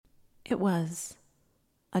It was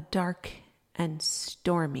a dark and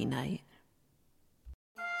stormy night.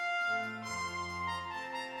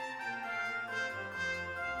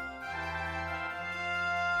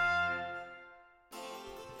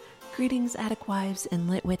 Greetings, Attic Wives and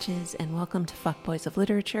Lit Witches, and welcome to Fuckboys of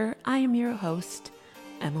Literature. I am your host,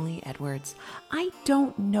 Emily Edwards. I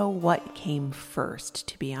don't know what came first,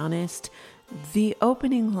 to be honest. The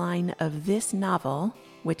opening line of this novel,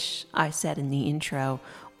 which I said in the intro,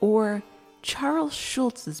 or Charles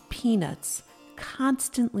Schulz's Peanuts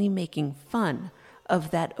constantly making fun of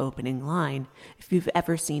that opening line. If you've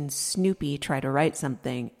ever seen Snoopy try to write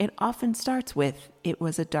something, it often starts with, "It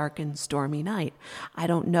was a dark and stormy night." I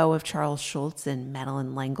don't know if Charles Schulz and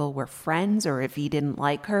Madeleine L'Engle were friends or if he didn't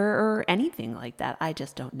like her or anything like that. I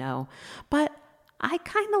just don't know. But I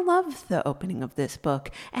kind of love the opening of this book,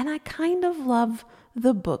 and I kind of love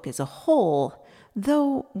the book as a whole,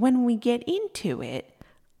 though when we get into it,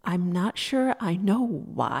 I'm not sure I know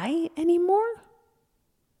why anymore.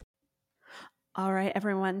 All right,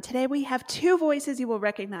 everyone. Today we have two voices you will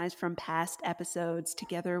recognize from past episodes.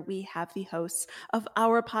 Together we have the hosts of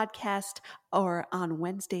our podcast, or on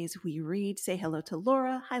Wednesdays we read. Say hello to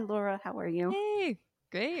Laura. Hi, Laura. How are you? Hey,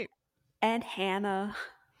 great. And Hannah.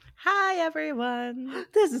 Hi, everyone.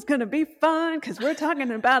 This is going to be fun because we're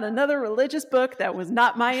talking about another religious book that was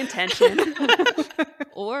not my intention.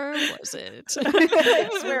 Or was it? I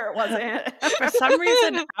swear it wasn't. For some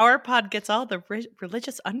reason, our pod gets all the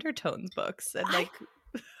religious undertones books, and I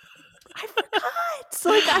forgot.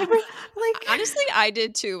 Honestly, I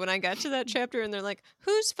did too. When I got to that chapter, and they're like,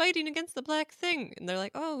 "Who's fighting against the black thing?" And they're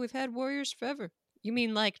like, "Oh, we've had warriors forever." You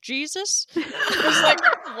mean like Jesus? I was like,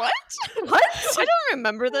 what? What? I don't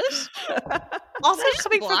remember this. Also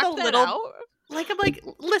coming from Block the that little. out? I'm like,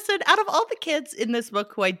 listen, out of all the kids in this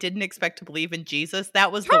book who I didn't expect to believe in Jesus,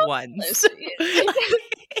 that was the ones. I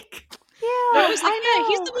was like, yeah,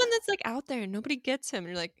 he's the one that's like out there and nobody gets him. And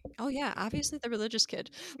you're like, oh yeah, obviously the religious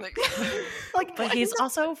kid. Like, but he's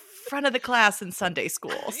also front of the class in Sunday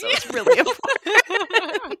school, so it's really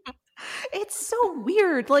important. It's so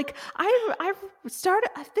weird. Like I started,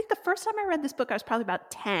 I think the first time I read this book, I was probably about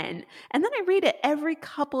 10. And then I read it every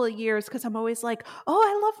couple of years because I'm always like, oh,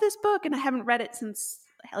 I love this book. And I haven't read it since,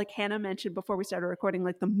 like Hannah mentioned before we started recording,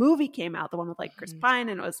 like the movie came out, the one with like Chris Pine,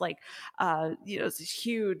 and it was like, it's this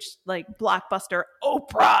huge like blockbuster.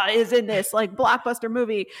 Oprah is in this like blockbuster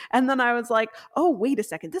movie. And then I was like, oh, wait a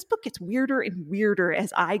second. This book gets weirder and weirder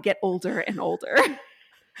as I get older and older.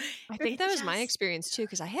 I think that was my experience too,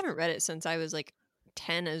 because I haven't read it since I was like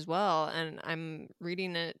 10 as well, and I'm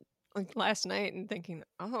reading it like last night and thinking,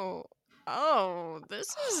 oh,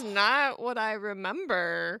 this is not what I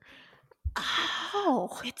remember.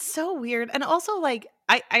 Oh, it's so weird. And also, like,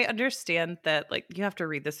 I understand that like you have to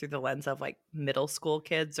read this through the lens of like middle school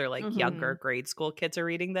kids or like younger grade school kids are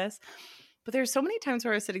reading this. But there's so many times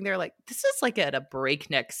where I was sitting there like, this is like at a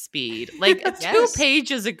breakneck speed. Like 2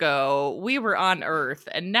 pages ago, we were on Earth,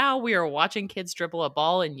 and now we are watching kids dribble a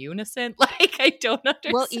ball in unison. Like, I don't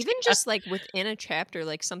understand. Well, even just like within a chapter,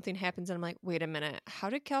 like something happens, and I'm like, wait a minute, how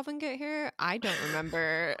did Calvin get here? I don't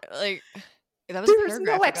remember. Like, that was There's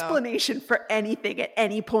no explanation for anything at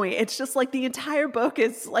any point. It's just like the entire book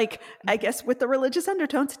is like, I guess with the religious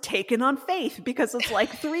undertones, taken on faith, because it's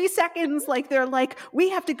like 3 seconds, like they're like, we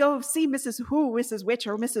have to go see Mrs. Who, Mrs. Witch,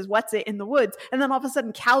 or Mrs. What's It in the woods. And then all of a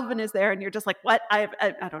sudden Calvin is there and you're just like, what? I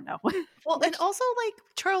don't know. Well, and also like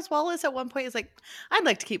Charles Wallace at one point is like, I'd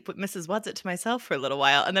like to keep Mrs. What's It to myself for a little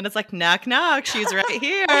while. And then it's like, knock, knock, she's right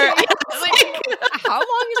here. Like, how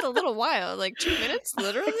long is a little while? Like 2 minutes,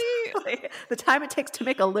 literally? The time it takes to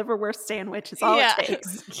make a liverwurst sandwich is all it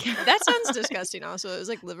takes. That sounds disgusting. Also, it was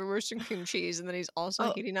like liverwurst and cream cheese, and then he's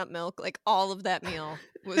also heating up milk. Like all of that meal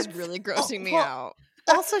was really grossing me out.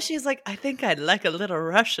 Also, she's like, I think I'd like a little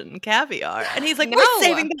Russian caviar. And he's like, we're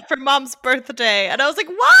saving that for Mom's birthday. And I was like,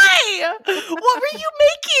 why? What were you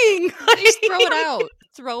making? Just throw it out.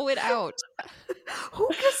 Throw it out. Who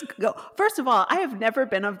just go? First of all, I have never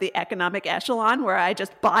been of the economic echelon where I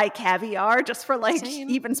just buy caviar just for like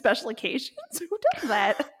even special occasions. Who does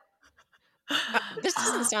that? This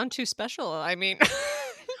doesn't sound too special. I mean,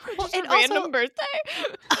 well, and random birthday.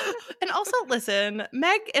 And also, listen,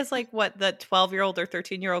 Meg is like what, the 12-year-old or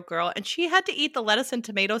 13-year-old girl, and she had to eat the lettuce and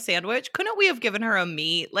tomato sandwich. Couldn't we have given her a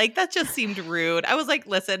meat? Like, that just seemed rude. I was like,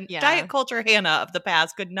 listen, diet culture Hannah of the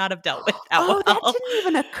past could not have dealt with that well. That didn't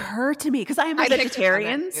even occur to me because I am a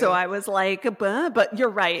vegetarian, so I was like, but you're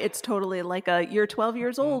right. It's totally like you're 12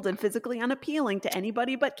 years old and physically unappealing to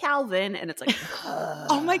anybody but Calvin, and it's like,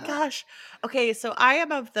 oh my gosh. Okay, so I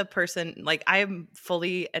am of the person, like, I am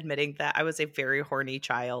fully admitting that I was a very horny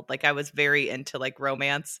child. Like, I was very into, like,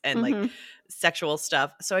 romance and, like, sexual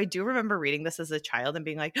stuff. So I do remember reading this as a child and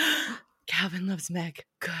being like, Calvin loves Meg.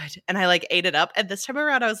 Good. And I, like, ate it up. And this time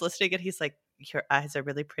around, I was listening and he's like, your eyes are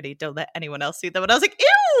really pretty. Don't let anyone else see them. And I was like,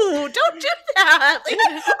 ew, don't do that. Like,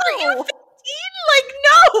 are you 15? Like,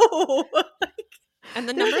 no. And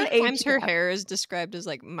the number of times her hair is described as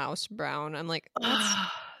like mouse brown, I'm like, that's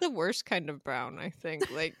the worst kind of brown, I think.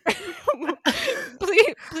 Like,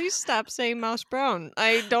 please stop saying mouse brown.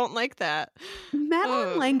 I don't like that.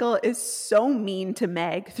 Madeline L'Engle is so mean to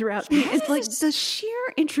Meg throughout it's like the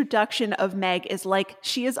sheer introduction of Meg is like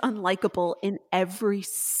she is unlikable in every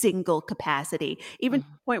single capacity, even to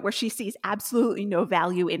the point where she sees absolutely no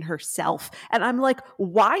value in herself. And I'm like,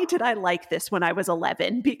 why did I like this when I was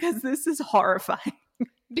 11? Because this is horrifying.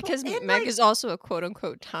 Because Meg is also a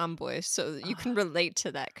quote-unquote tomboy, so you can relate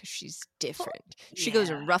to that because she's different. She goes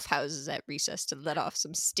to roughhouses at recess to let off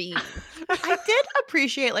some steam. I did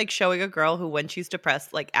appreciate, like, showing a girl who, when she's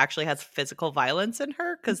depressed, like, actually has physical violence in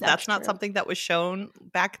her, because that's not something that was shown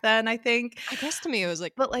back then, I think. I guess to me it was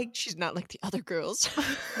like, but like, she's not like the other girls.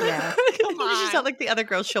 Yeah. She's not like the other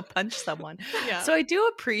girls. She'll punch someone. Yeah. So I do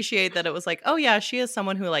appreciate that it was like, oh yeah, she is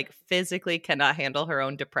someone who, like, physically cannot handle her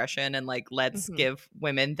own depression, and, like, let's give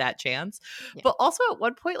women that chance. But also at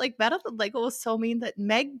one point, like, Madeline L'Engle was so mean that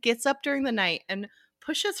Meg gets up during the night and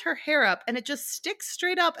pushes her hair up and it just sticks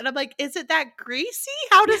straight up, and I'm like, is it that greasy?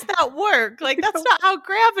 How does that work? Like, that's not how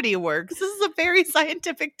gravity works. This is a very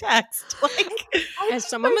scientific text. Like, as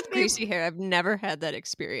someone with greasy hair, I've never had that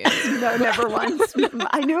experience. No, never once.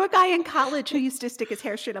 I knew a guy in college who used to stick his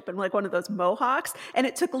hair straight up in like one of those mohawks, and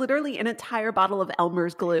it took literally an entire bottle of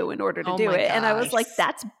Elmer's glue in order to do it. And I was like,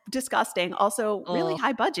 that's disgusting. Also really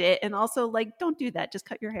high budget, and also like, don't do that. Just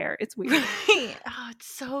cut your hair. It's weird. Oh, it's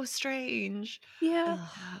so strange. Yeah.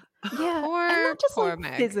 Yeah, and not just like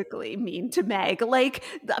Meg. Physically mean to Meg. Like,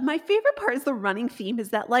 my favorite part is the running theme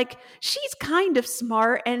is that, like, she's kind of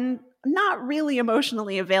smart and not really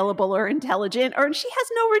emotionally available or intelligent, or she has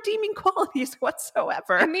no redeeming qualities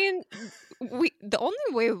whatsoever. I mean, the only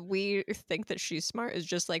way we think that she's smart is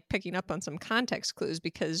just like picking up on some context clues,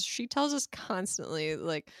 because she tells us constantly,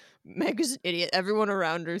 like, Meg is an idiot. Everyone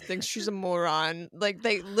around her thinks she's a moron. Like,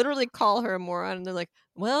 they literally call her a moron, and they're like,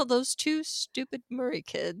 well, those two stupid Murray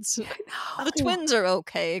kids. The twins are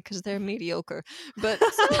okay because they're mediocre. But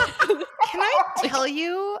can I tell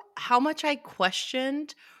you how much I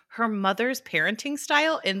questioned her mother's parenting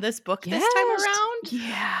style in this book this time around?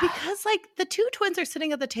 Yeah. Because, like, the two twins are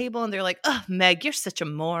sitting at the table and they're like, oh, Meg, you're such a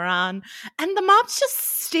moron. And the mom's just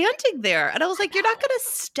standing there. And I was like, you're not going to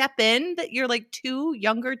step in that your, like, two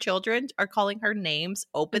younger children are calling her names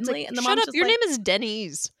openly? Like, and the shut mom's up, just your like, name is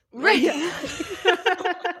Denny's. Right.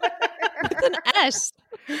 With an S.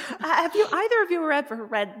 Have you either of you ever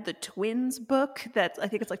read the Twins book? That's, I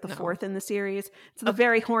think it's like the fourth in the series. It's the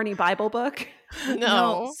very horny Bible book.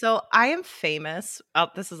 No. So I am famous.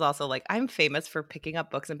 This is also like, I'm famous for picking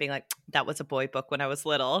up books and being like, that was a boy book when I was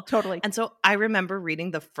little. Totally. And so I remember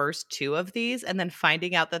reading the first two of these and then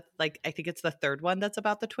finding out that, like, I think it's the third one that's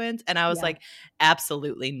about the twins. And I was like,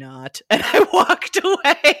 absolutely not. And I walked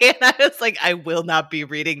away and I was like, I will not be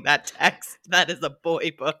reading that text. That is a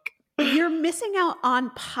boy book. You're missing out on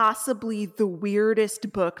possibly the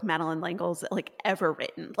weirdest book Madeline L'Engle's like ever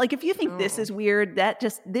written. Like, if you think this is weird,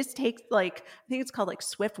 this takes, like, I think it's called like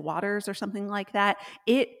Swift Waters or something like that.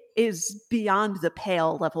 It is beyond the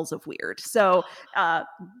pale levels of weird. So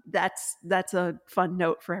that's a fun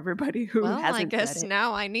note for everybody who hasn't I guess read it.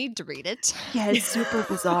 Now I need to read it. Yeah, it's super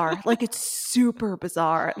bizarre. Like, it's super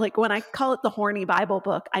bizarre. Like, when I call it the horny Bible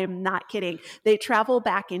book, I am not kidding. They travel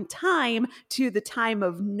back in time to the time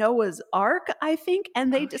of Noah's Ark, I think,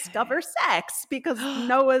 and they discover sex because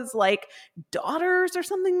Noah's like daughters or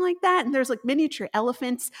something like that. And there's like miniature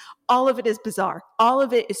elephants. All of it is bizarre. All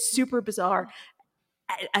of it is super bizarre.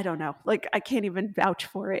 I don't know. Like, I can't even vouch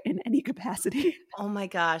for it in any capacity. Oh my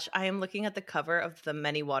gosh. I am looking at the cover of the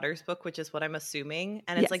Many Waters book, which is what I'm assuming.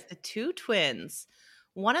 And it's like the two twins.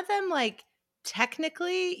 One of them, like,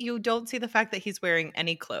 technically you don't see the fact that he's wearing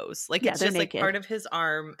any clothes. Like, it's just naked. Like part of his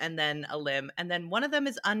arm and then a limb. And then one of them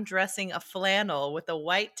is undressing a flannel with a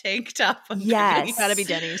white tank top. Yes. It's gotta be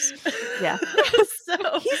Denny's. Yeah.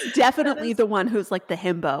 So he's definitely the one who's like the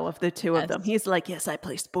himbo of the two of them. He's like, yes, I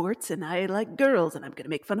play sports and I like girls and I'm going to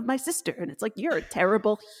make fun of my sister. And it's like, you're a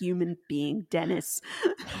terrible human being, Dennis.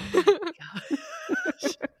 Oh my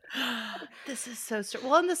gosh. This is so strange.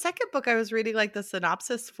 Well, in the second book, I was reading like the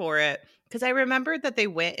synopsis for it because I remembered that they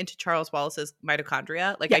went into Charles Wallace's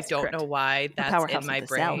mitochondria. Like, Yes, I don't correct. know why The that's powerhouse in of my the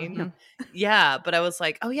cell. brain. Yeah, but I was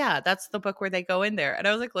like, oh yeah, that's the book where they go in there. And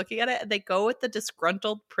I was like looking at it and they go with the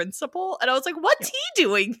disgruntled principal. And I was like, what's he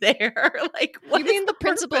doing there? Like, what You mean is the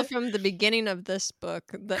principal purpose? from the beginning of this book?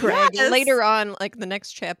 That Correct. like, later on, like the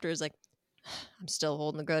next chapter is like, I'm still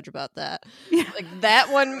holding a grudge about that. Yeah. Like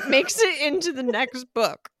that one makes it into the next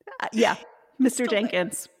book. Yeah. Mr.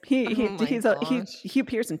 Jenkins. He gosh. he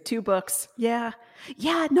appears in 2 books. Yeah.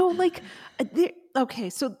 Yeah, no, like okay,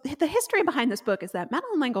 so the history behind this book is that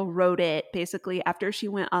Madeline L'Engle wrote it basically after she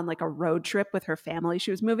went on like a road trip with her family.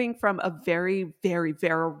 She was moving from a very, very,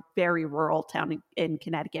 very, very rural town in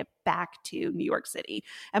Connecticut back to New York City.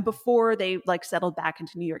 And before they like settled back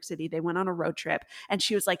into New York City, they went on a road trip. And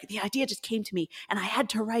she was like, the idea just came to me and I had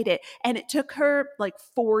to write it. And it took her like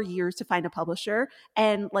 4 years to find a publisher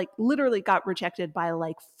and like literally got rejected by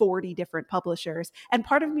like 40 different publishers. And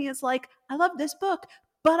part of me is like, I love this book,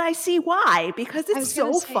 but I see why, because it's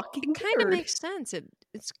so fucking it kind of weird. makes sense.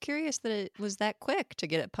 It's curious that it was that quick to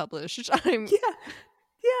get it published. Yeah,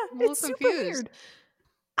 it's super confused.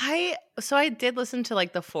 weird. I did listen to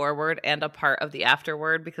like the foreword and a part of the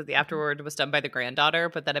afterword because the afterword was done by the granddaughter,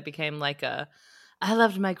 but then it became like I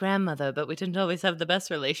loved my grandmother, but we didn't always have the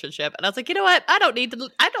best relationship. And I was like, you know what? I don't need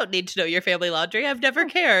to know your family laundry. I've never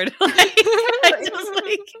cared. Like, I just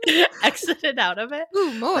like exited out of it.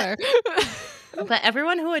 Ooh, more. But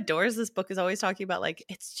everyone who adores this book is always talking about like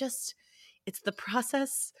it's the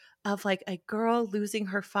process of like a girl losing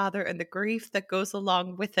her father and the grief that goes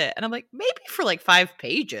along with it. And I'm like, maybe for like 5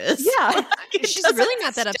 pages. Yeah. Like, She's really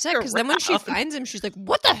not that upset because then when she finds him, she's like,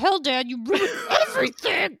 what the hell, Dad? You ruined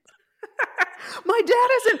everything. My dad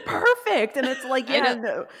isn't perfect. And it's like, yeah,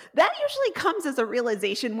 no. That usually comes as a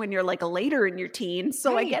realization when you're like later in your teens.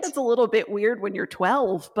 So I get it's a little bit weird when you're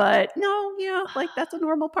 12, but no, yeah, like that's a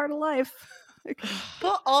normal part of life.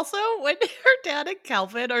 But also when her dad and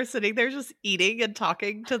Calvin are sitting there just eating and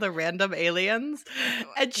talking to the random aliens,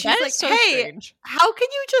 and she's like, so hey, strange. how can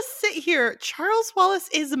you just sit here? Charles Wallace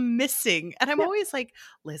is missing. And I'm always like,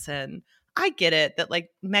 listen, I get it that like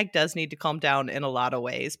Meg does need to calm down in a lot of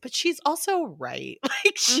ways, but she's also right.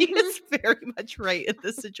 Like she is very much right in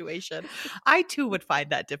this situation. I too would find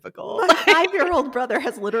that difficult. My 5-year-old brother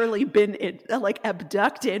has literally been like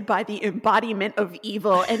abducted by the embodiment of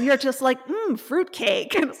evil, and you're just like,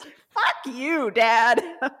 fruitcake. And it's like, fuck you, Dad.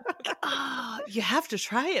 You have to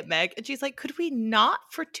try it, Meg. And she's like, could we not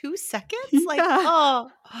for 2 seconds? Like,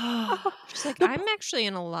 She's like, I'm actually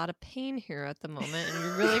in a lot of pain here at the moment, and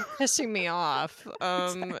you're really pissing me off.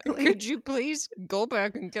 Exactly. Could you please go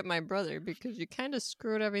back and get my brother because you kind of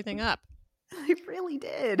screwed everything up. I really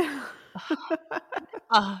did.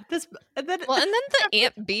 And then the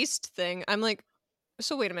Ant Beast thing, I'm like,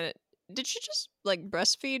 so wait a minute. Did she just like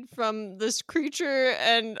breastfeed from this creature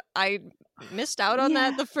and I missed out on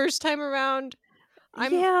that the first time around?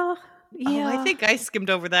 Yeah. Oh, I think I skimmed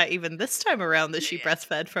over that even this time around that she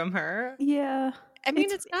breastfed from her. Yeah. I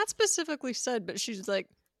mean, it's not specifically said, but she's like,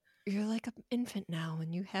 you're like an infant now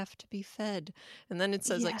and you have to be fed. And then it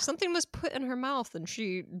says like something was put in her mouth and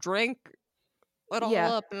she drank it all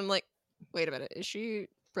up. And I'm like, wait a minute, is she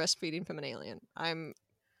breastfeeding from an alien? I'm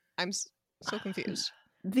so confused.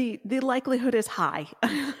 The likelihood is high.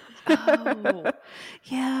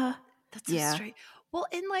 Yeah. That's so straight. Well,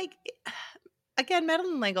 and like again,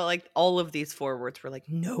 Madeline L'Engle, like all of these forewords were like,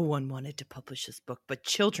 no one wanted to publish this book, but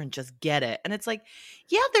children just get it. And it's like,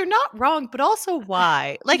 yeah, they're not wrong, but also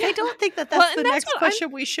why? Like, I don't think that's the next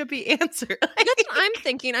question we should be answering. That's what I'm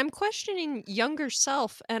thinking. I'm questioning younger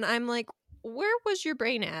self, and I'm like, where was your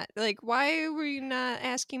brain at? Like, why were you not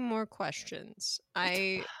asking more questions?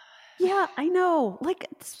 Yeah, I know. Like,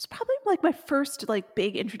 this was probably like my first like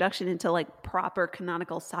big introduction into like proper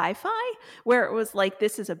canonical sci-fi, where it was like,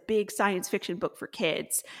 this is a big science fiction book for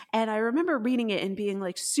kids. And I remember reading it and being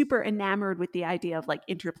like super enamored with the idea of like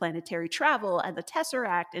interplanetary travel and the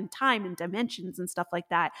Tesseract and time and dimensions and stuff like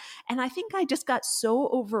that. And I think I just got so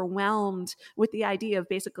overwhelmed with the idea of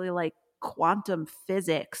basically like quantum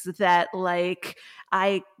physics that like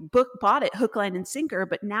I bought it hook, line, and sinker,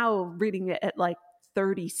 but now reading it at like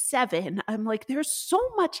 37, I'm like, there's so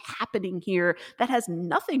much happening here that has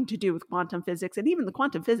nothing to do with quantum physics, and even the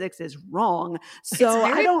quantum physics is wrong. So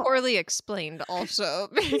it's very poorly explained also,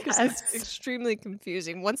 because it's extremely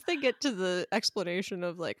confusing. Once they get to the explanation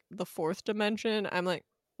of like the 4th dimension, I'm like,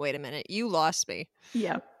 wait a minute, you lost me.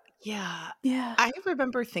 Yeah. Yeah. Yeah. I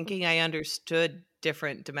remember thinking I understood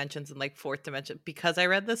different dimensions and like fourth dimension because I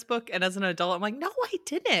read this book. And as an adult, I'm like, no, I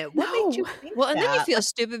didn't. What made you No. think Well, and then you that? feel Like,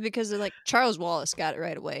 stupid because they're like, Charles Wallace got it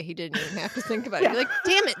right away. He didn't even have to think about it. Yeah. You're like,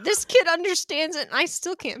 damn it, this kid understands it and I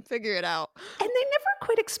still can't figure it out. And they never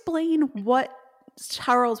quite explain what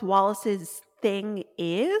Charles Wallace's thing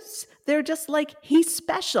is. They're just like, he's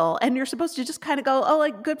special. And you're supposed to just kind of go, oh,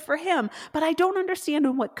 like, good for him. But I don't understand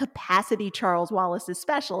in what capacity Charles Wallace is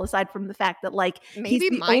special, aside from the fact that, like, he's Maybe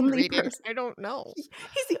the mind only reading. person. I don't know. He's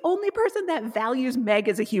the only person that values Meg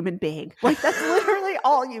as a human being. Like, that's literally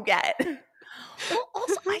all you get. well,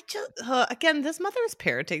 also, I just, again, this mother's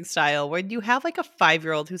parenting style, when you have like a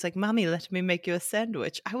 5-year-old who's like, Mommy, let me make you a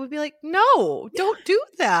sandwich. I would be like, no, don't do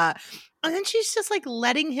that. And then she's just like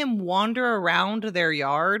letting him wander around their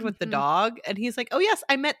yard with the dog. And he's like, oh, yes,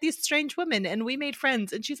 I met these strange women and we made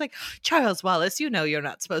friends. And she's like, Charles Wallace, you know you're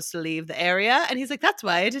not supposed to leave the area. And he's like, that's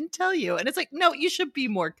why I didn't tell you. And it's like, no, you should be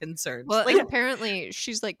more concerned. Well, Like, and apparently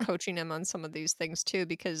she's like coaching him on some of these things too,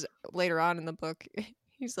 because later on in the book,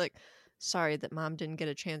 he's like, sorry that Mom didn't get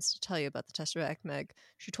a chance to tell you about the Tesseract, Meg.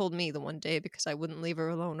 She told me the one day because I wouldn't leave her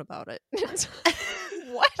alone about it.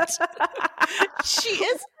 What? she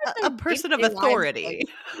is a person of authority.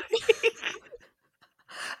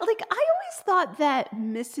 Like, I always thought that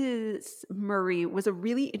Mrs. Murray was a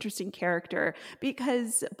really interesting character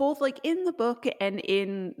because both like in the book and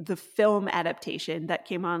in the film adaptation that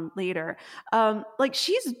came on later, like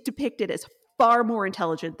she's depicted as far more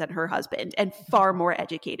intelligent than her husband and far more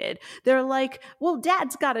educated. They're like, well,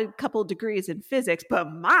 dad's got a couple degrees in physics,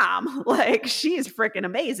 but mom, like, she's freaking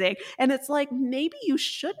amazing. And it's like, maybe you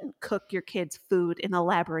shouldn't cook your kids' food in a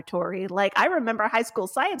laboratory. Like, I remember high school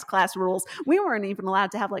science class rules. We weren't even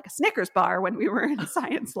allowed to have like a Snickers bar when we were in a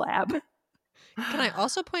science lab. Can I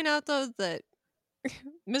also point out, though, that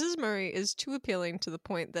Mrs. Murray is too appealing to the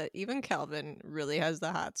point that even Calvin really has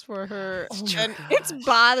the hots for her. Oh and my it's gosh.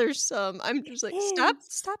 bothersome. I'm just like, It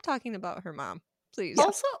stop talking about her mom, please.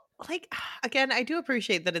 Also, like, again, I do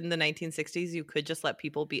appreciate that in the 1960s you could just let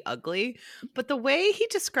people be ugly, but the way he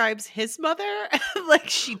describes his mother, like,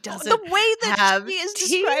 she doesn't The way that have she is teeth.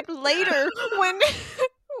 described later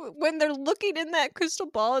when they're looking in that crystal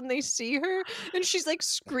ball and they see her and she's like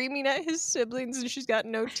screaming at his siblings and she's got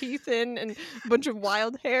no teeth in and a bunch of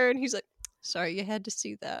wild hair and he's like, sorry you had to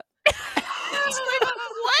see that. It's like,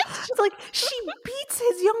 what? It's like she beats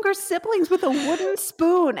his younger siblings with a wooden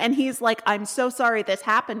spoon, and he's like, I'm so sorry this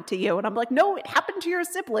happened to you. And I'm like, no, it happened to your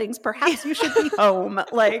siblings. Perhaps you should be home.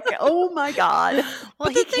 Like, oh my God. Well,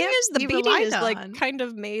 But he the thing can't is, the be beating relied is on. like kind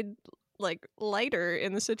of made like lighter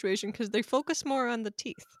in the situation because they focus more on the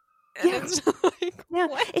teeth. And Yeah. it's like, Yeah,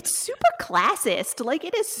 what? it's super classist. Like,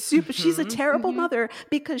 it is super. She's a terrible mother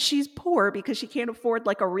because she's poor, because she can't afford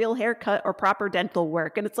like a real haircut or proper dental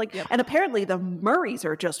work. And it's like, Yep. and apparently the Murrays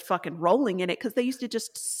are just fucking rolling in it because they used to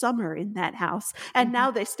just summer in that house. And now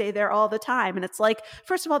they stay there all the time. And it's like,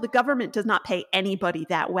 first of all, the government does not pay anybody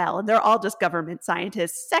that well. And they're all just government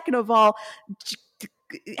scientists. Second of all,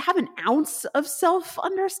 have an ounce of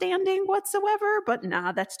self-understanding whatsoever. But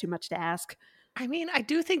nah, that's too much to ask. I mean, I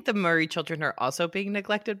do think the Murray children are also being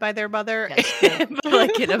neglected by their mother, Yes. but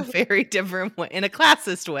like in a very different way, in a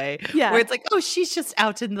classist way, Yeah. where it's like, oh, she's just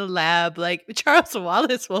out in the lab. Like, Charles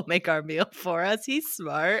Wallace will make our meal for us. He's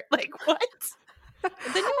smart. Like, what?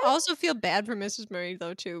 Then you also feel bad for Mrs. Murray,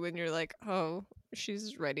 though, too, when you're like, oh,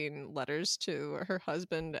 she's writing letters to her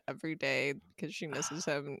husband every day because she misses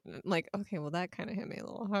him. Like, okay, well, that kind of hit me a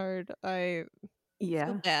little hard. I Yeah.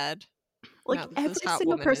 feel bad. Like, now that every this hot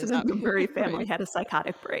single woman is person in out the here. Murray family Right. had a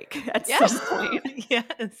psychotic break at Yes. some point.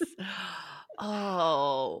 Yes.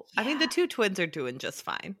 Oh, I mean, the two twins are doing just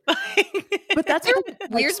fine. But that's They're what,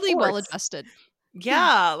 like, weirdly well sports. adjusted.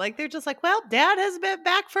 yeah, like they're just like, well, Dad has been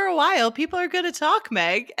back for a while. People are going to talk,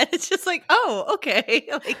 Meg. And it's just like, oh, okay.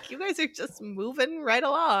 Like, you guys are just moving right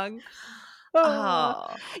along.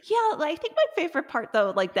 Oh. Yeah, like, I think my favorite part,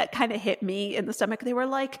 though, like, that kind of hit me in the stomach, they were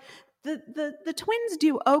like, the twins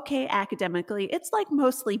do okay academically. It's like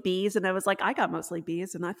mostly B's, and I was like, I got mostly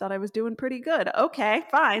B's, and I thought I was doing pretty good. Okay,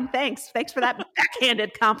 fine, thanks for that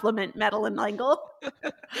backhanded compliment, Madeline Langle.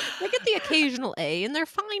 They get the occasional A, and they're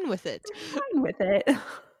fine with it. Fine with it.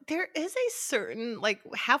 There is a certain, like,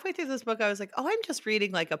 halfway through this book, I was like, oh, I'm just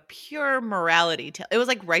reading like a pure morality tale. It was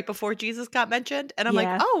like right before Jesus got mentioned. And I'm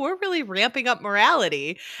Yeah. like, oh, we're really ramping up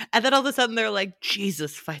morality. And then all of a sudden they're like,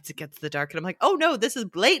 Jesus fights against the dark. And I'm like, oh no, this is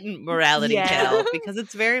blatant morality Yeah. tale, because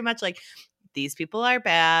it's very much like, these people are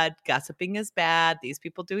bad. Gossiping is bad. These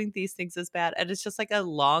people doing these things is bad. And it's just like a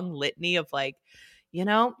long litany of like, you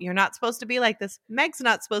know, you're not supposed to be like this. Meg's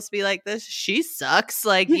not supposed to be like this. She sucks.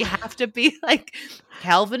 Like, you have to be like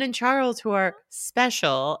Calvin and Charles, who are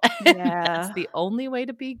special. And that's the only way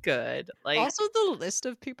to be good. Like, also, the list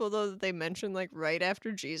of people, though, that they mentioned, like, right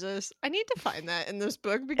after Jesus, I need to find that in this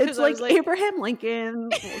book because it's like Abraham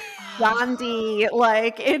Lincoln, Gandhi.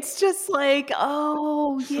 Like, it's just like,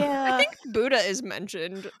 oh, yeah. I think Buddha is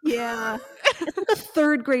mentioned. Yeah. It's like a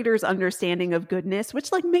third grader's understanding of goodness,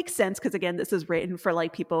 which like makes sense because again, this is written for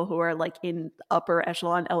like people who are like in upper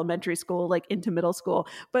echelon elementary school, like into middle school.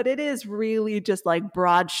 But it is really just like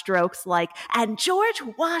broad strokes, like, and George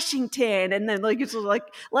Washington. And then like it's like,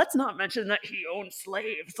 let's not mention that he owned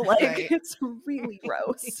slaves. Like it's really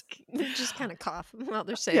gross. Just kind of cough while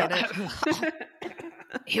they're saying it.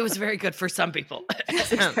 He was very good for some people.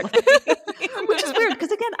 Which is weird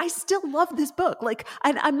because again, I still love this book. Like,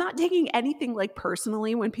 I'm not taking anything like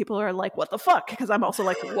personally when people are like, "What the fuck?" Because I'm also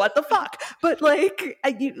like, "What the fuck?" But like,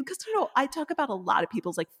 because I talk about a lot of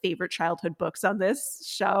people's like favorite childhood books on this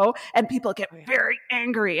show, and people get very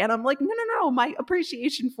angry, and I'm like, no. My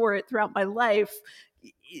appreciation for it throughout my life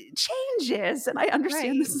changes, and I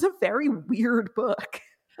understand this is a very weird book.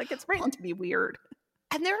 Like, it's written to be weird.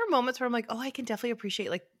 And there are moments where I'm like, oh, I can definitely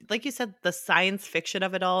appreciate, like you said, the science fiction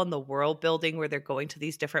of it all and the world building where they're going to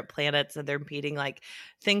these different planets and they're meeting like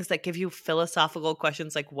things that give you philosophical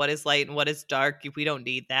questions like what is light and what is dark? We don't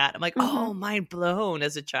need that. I'm like, oh, mind blown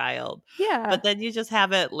as a child. Yeah. But then you just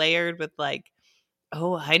have it layered with like,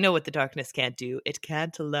 oh, I know what the darkness can't do. It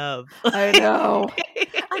can't love. I know.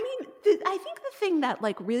 I mean, I think the thing that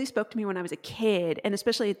like really spoke to me when I was a kid, and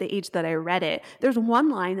especially at the age that I read it, there's one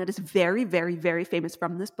line that is very, very, very famous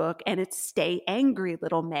from this book, and it's "Stay angry,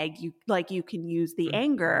 little Meg. You can use the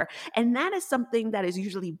anger," and that is something that is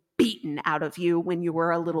usually beaten out of you when you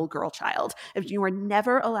were a little girl child. If you are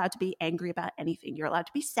never allowed to be angry about anything, you're allowed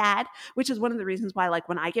to be sad, which is one of the reasons why, like,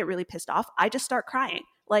 when I get really pissed off, I just start crying.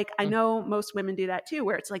 Like, I know most women do that too,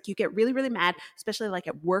 where it's like you get really, really mad, especially like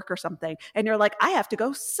at work or something. And you're like, I have to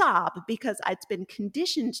go sob because it's been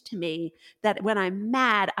conditioned to me that when I'm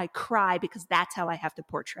mad, I cry because that's how I have to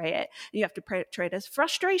portray it. And you have to portray it as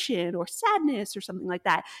frustration or sadness or something like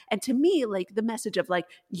that. And to me, like the message of like,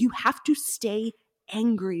 you have to stay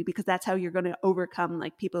angry because that's how you're going to overcome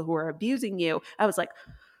like people who are abusing you. I was like,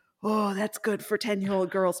 oh, that's good for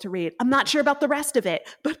 10-year-old girls to read. I'm not sure about the rest of it,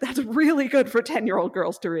 but that's really good for 10-year-old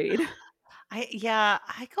girls to read.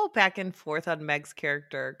 I go back and forth on Meg's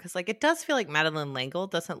character because like it does feel like Madeline L'Engle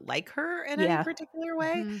doesn't like her in any particular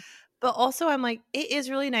way. But also I'm like, it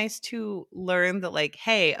is really nice to learn that like,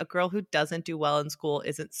 hey, a girl who doesn't do well in school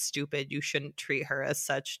isn't stupid. You shouldn't treat her as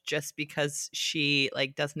such just because she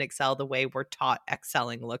like doesn't excel the way we're taught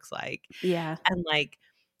excelling looks like. Yeah. And like,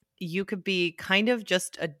 you could be kind of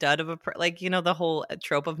just a dud of like, you know, the whole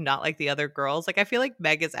trope of not like the other girls. Like, I feel like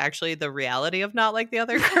Meg is actually the reality of not like the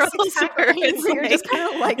other girls. Exactly. You're just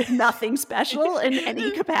kind of like nothing special in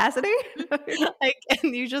any capacity. Like,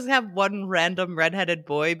 and you just have one random redheaded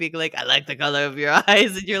boy being like, I like the color of your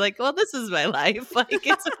eyes. And you're like, well, this is my life. Like,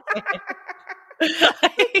 it's okay.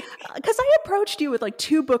 Because I approached you with like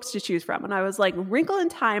two books to choose from, and I was like, Wrinkle in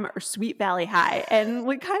Time or Sweet Valley High, and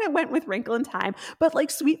we kind of went with Wrinkle in Time. But like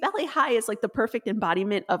Sweet Valley High is like the perfect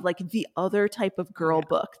embodiment of like the other type of girl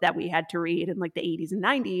book that we had to read in like the 80s and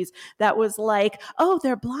 90s. That was like, oh,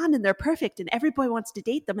 they're blonde and they're perfect, and every boy wants to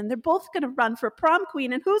date them, and they're both gonna run for prom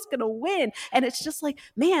queen, and who's gonna win? And it's just like,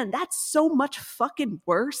 man, that's so much fucking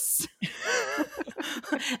worse.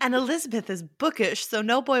 And Elizabeth is bookish, so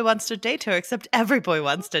no boy wants to date her except every boy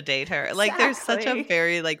wants to date her. Like, there's such a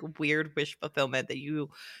very like weird wish fulfillment that you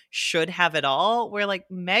should have it all, where like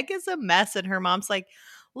Meg is a mess and her mom's like,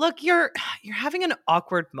 look, you're having an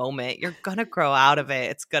awkward moment, you're gonna grow out of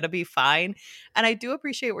it, it's gonna be fine. And I do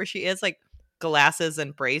appreciate where she is, like glasses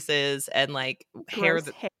and braces and like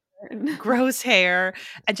gross hair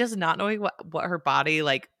and just not knowing what her body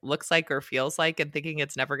like looks like or feels like and thinking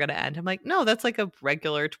it's never going to end. I'm like, no, that's like a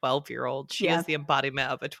regular 12-year-old. She is the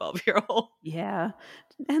embodiment of a 12-year-old. Yeah.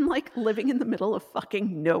 And like living in the middle of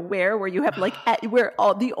fucking nowhere where you have like where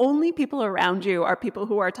all the only people around you are people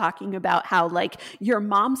who are talking about how like your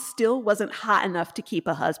mom still wasn't hot enough to keep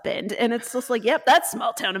a husband. And it's just like, yep, that's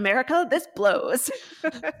small town America. This blows.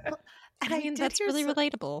 And I mean, that's really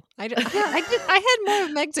relatable. I had more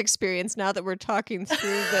of Meg's experience now that we're talking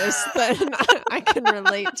through this than I can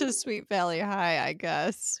relate to Sweet Valley High, I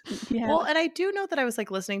guess. Yeah. Well, and I do know that I was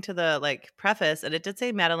like listening to the like preface, and it did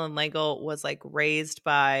say Madeline L'Engle was like raised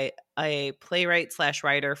by a playwright /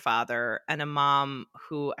 writer father and a mom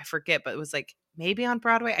who I forget, but it was like maybe on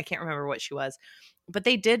Broadway. I can't remember what she was. but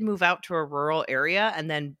they did move out to a rural area and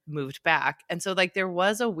then moved back. And so like there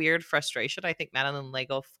was a weird frustration I think Madeline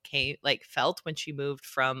Lego felt when she moved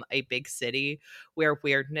from a big city where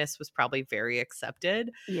weirdness was probably very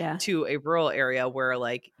accepted to a rural area where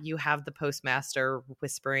like you have the postmaster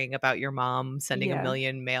whispering about your mom sending a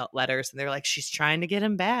million mail letters and they're like, she's trying to get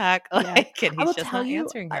him back. Like, and he's just not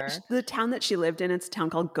answering her. The town that she lived in, it's a town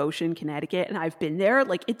called Goshen, Connecticut, and I've been there.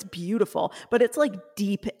 Like, it's beautiful, but it's like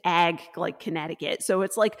deep ag, like Connecticut. So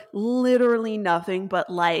it's like literally nothing but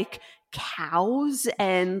like cows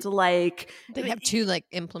and like they have 2 like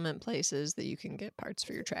implement places that you can get parts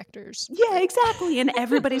for your tractors. Yeah, exactly. And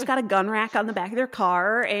everybody's got a gun rack on the back of their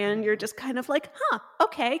car, and you're just kind of like,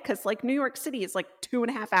 okay, because like New York City is like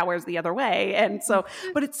 2.5 hours the other way, and so,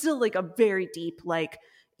 but it's still like a very deep, like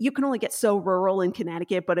you can only get so rural in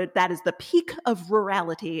Connecticut, but that is the peak of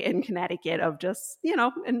rurality in Connecticut of just,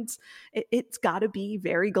 and it's got to be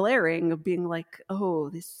very glaring of being like, oh,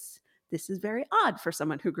 this is very odd for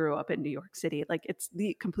someone who grew up in New York City. Like it's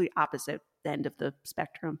the complete opposite end of the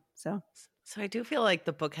spectrum. So I do feel like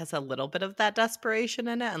the book has a little bit of that desperation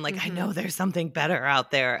in it. And like, I know there's something better out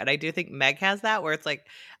there. And I do think Meg has that where it's like,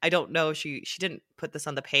 I don't know, she didn't put this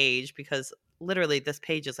on the page because literally this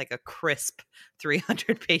page is like a crisp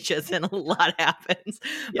 300 pages and a lot happens.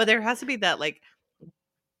 But there has to be that like,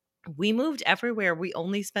 we moved everywhere. We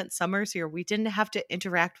only spent summers here. We didn't have to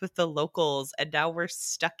interact with the locals. And now we're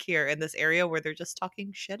stuck here in this area where they're just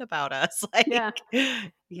talking shit about us. Like,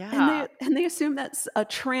 yeah. And they assume that a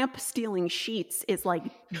tramp stealing sheets is like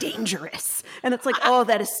dangerous. And it's like, oh,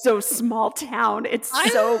 that is so small town. It's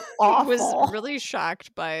so awful. I was really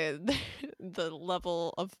shocked by the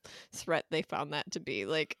level of threat they found that to be.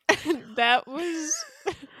 Like, that was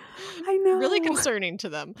I know. really concerning to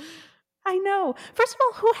them. I know. First of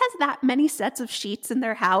all, who has that many sets of sheets in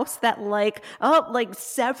their house that like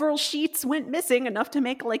several sheets went missing enough to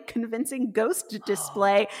make like convincing ghost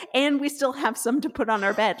display, and we still have some to put on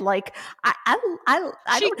our bed? Like I don't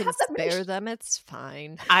have that many. Spare them. It's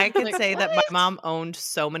fine. I can say that my mom owned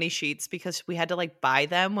so many sheets because we had to like buy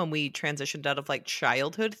them when we transitioned out of like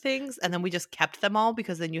childhood things, and then we just kept them all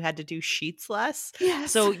because then you had to do sheets less.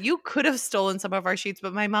 Yes. So you could have stolen some of our sheets,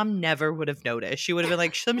 but my mom never would have noticed. She would have been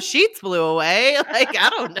like, some sheets blew away. Like, I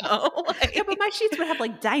don't know. Like, yeah, but my sheets would have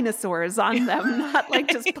like dinosaurs on them, not like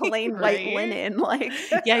just plain white linen. Like,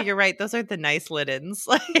 yeah, you're right. Those are the nice linens.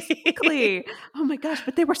 Exactly. Oh my gosh,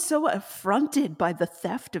 but they were so affronted by the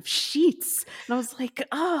theft of sheets. And I was like,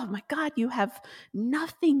 oh my God, you have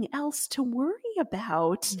nothing else to worry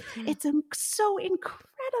about. It's so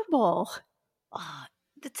incredible.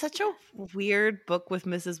 It's such a weird book with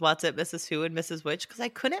Mrs. Watson, Mrs. Who, and Mrs. Which, because I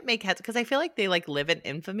couldn't make heads, because I feel like they like live in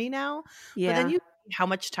infamy now. Yeah. But then you see how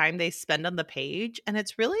much time they spend on the page, and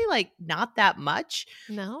it's really like not that much.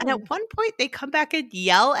 No. And at one point they come back and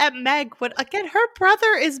yell at Meg when again her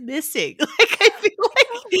brother is missing. Like I feel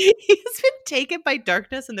like he's been taken by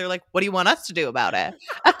darkness, and they're like, "What do you want us to do about it?"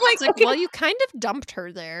 I'm like, okay. Well, you kind of dumped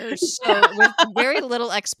her there, so with very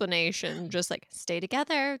little explanation, just like stay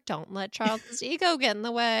together, don't let Charles's ego get in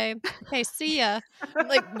the way. Okay, see ya. I'm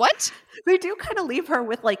like, what? They do kind of leave her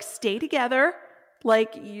with like, stay together.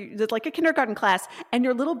 Like like a kindergarten class, and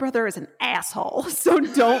your little brother is an asshole, so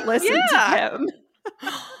don't listen to him.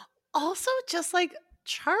 Also, just like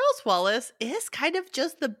Charles Wallace is kind of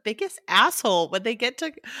just the biggest asshole when they get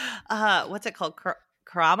to what's it called?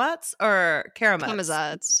 Karamats or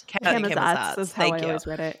Karamats? Kamazats is how I always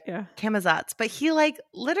read it. Yeah. Kamazats. But he like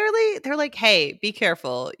literally, they're like, hey, be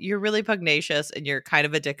careful. You're really pugnacious and you're kind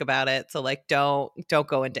of a dick about it. So like don't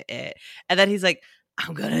go into it. And then he's like,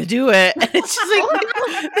 I'm gonna do it. And it's just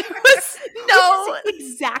like there was no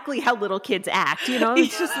exactly how little kids act,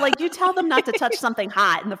 It's just like you tell them not to touch something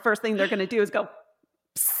hot, and the first thing they're gonna do is go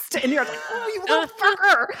psst, and you're like, oh, you little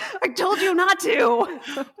fucker, I told you not to.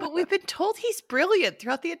 But we've been told he's brilliant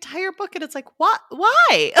throughout the entire book, and it's like, what?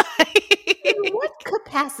 Why? In what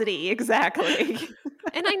capacity exactly?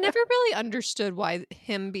 And I never really understood why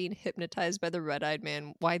him being hypnotized by the red-eyed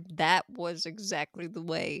man, why that was exactly the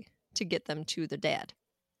way to get them to the dad.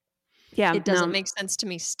 Yeah, it doesn't make sense to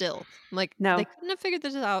me still. I'm like, no, they couldn't have figured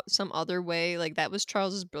this out some other way. Like that was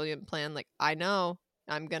Charles's brilliant plan. Like, I know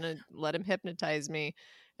I'm gonna let him hypnotize me,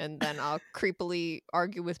 and then I'll creepily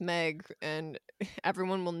argue with Meg, and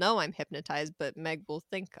everyone will know I'm hypnotized, but Meg will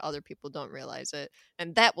think other people don't realize it,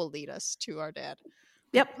 and that will lead us to our dad.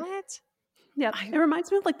 Yep. What? Yeah, it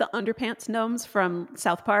reminds me of like the underpants gnomes from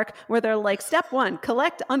South Park, where they're like, step 1,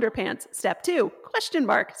 collect underpants. Step 2, question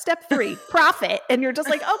mark. Step 3, profit. And you're just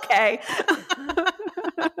like, okay.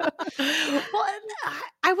 Well,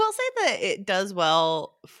 I will say that it does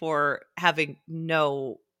well for having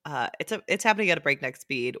no it's happening at a breakneck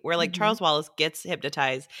speed where like Charles Wallace gets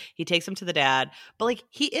hypnotized. He takes him to the dad, but like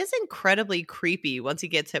he is incredibly creepy once he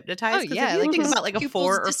gets hypnotized. Because if you think about like a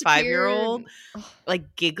 4 or 5-year-old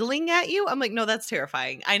like giggling at you, I'm like, no, that's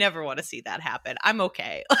terrifying. I never want to see that happen. I'm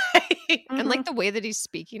okay. And like the way that he's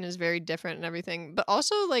speaking is very different and everything. But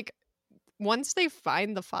also like once they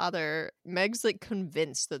find the father, Meg's like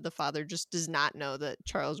convinced that the father just does not know that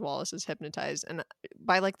Charles Wallace is hypnotized. And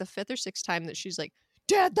by like the 5th or 6th time that she's like,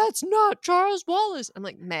 Dad, that's not Charles Wallace. I'm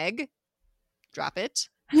like, Meg, drop it.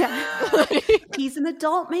 Yeah. He's an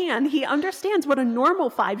adult man. He understands what a normal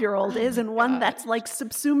 5-year-old is and one that's like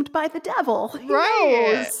subsumed by the devil. He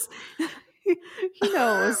knows. He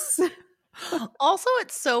knows. Also,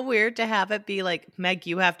 it's so weird to have it be like, Meg,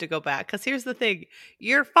 you have to go back. Because here's the thing.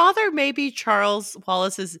 Your father may be Charles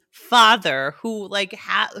Wallace's father who like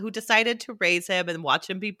who decided to raise him and watch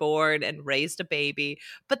him be born and raised a baby.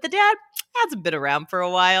 But the dad hasn't been around for a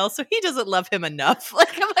while, so he doesn't love him enough.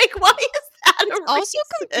 Like, I'm like, why is that? It's also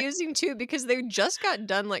confusing too because they just got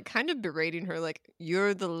done like kind of berating her like,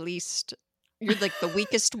 you're like the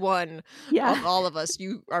weakest one of all of us.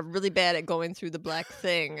 You are really bad at going through the black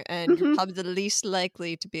thing, and you're probably the least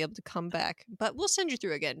likely to be able to come back. But we'll send you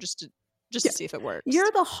through again just to see if it works.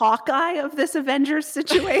 You're the Hawkeye of this Avengers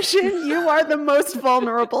situation. You are the most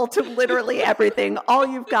vulnerable to literally everything. All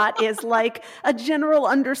you've got is like a general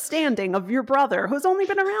understanding of your brother who's only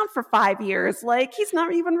been around for 5 years. Like he's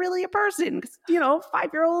not even really a person. 'Cause,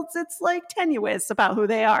 5-year-olds, it's like tenuous about who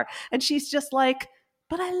they are. And she's just like,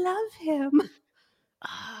 but I love him.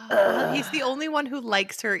 He's the only one who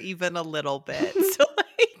likes her even a little bit. So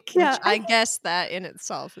I guess that in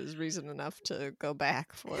itself is reason enough to go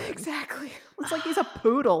back for him. Exactly. It's like he's a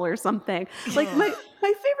poodle or something. Like my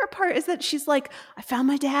favorite part is that she's like, I found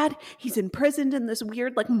my dad. He's imprisoned in this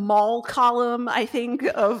weird like mall column, I think,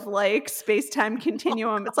 of like space-time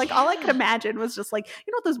continuum. It's like all I could imagine was just like,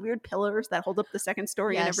 those weird pillars that hold up the second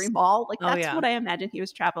story in every mall. Like that's what I imagine he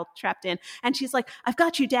was trapped in. And she's like, I've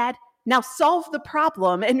got you, Dad. Now solve the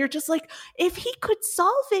problem. And you're just like, if he could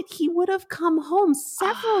solve it, he would have come home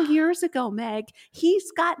several years ago, Meg.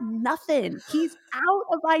 He's got nothing. He's out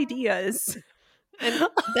of ideas. And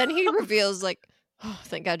then he reveals like, oh,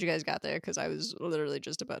 thank God you guys got there because I was literally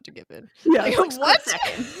just about to give in. Yeah, like, what?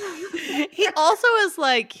 He also is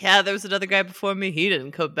like, yeah, there was another guy before me. He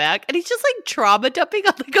didn't come back. And he's just like trauma dumping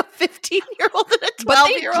on like a 15-year-old and a 12-year-old. But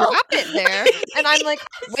they drop it there. And I'm like,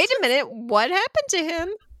 wait a minute. What happened to him?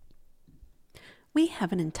 We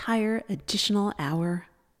have an entire additional hour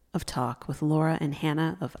of talk with Laura and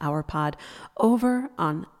Hannah of Our Pod over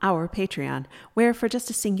on our Patreon, where for just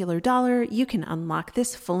a singular $1, you can unlock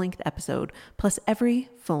this full-length episode, plus every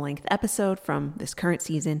full-length episode from this current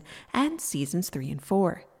season and seasons 3 and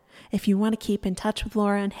 4. If you want to keep in touch with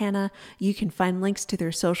Laura and Hannah, you can find links to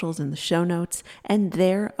their socials in the show notes and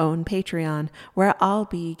their own Patreon, where I'll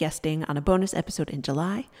be guesting on a bonus episode in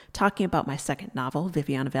July, talking about my second novel,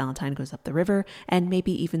 Viviana Valentine Goes Up the River, and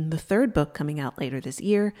maybe even the third book coming out later this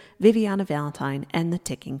year, Viviana Valentine and the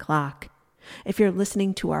Ticking Clock. If you're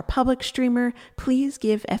listening to our public streamer, please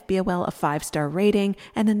give FBOL a 5-star rating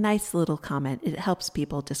and a nice little comment. It helps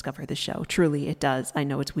people discover the show. Truly, it does. I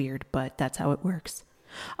know it's weird, but that's how it works.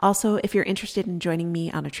 Also, if you're interested in joining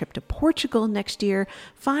me on a trip to Portugal next year,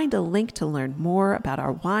 find a link to learn more about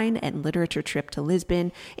our wine and literature trip to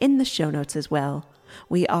Lisbon in the show notes as well.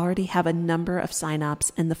 We already have a number of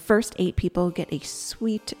sign-ups, and the first 8 people get a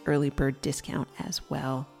sweet early bird discount as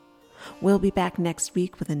well. We'll be back next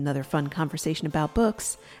week with another fun conversation about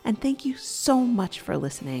books, and thank you so much for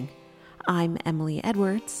listening. I'm Emily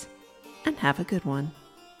Edwards, and have a good one.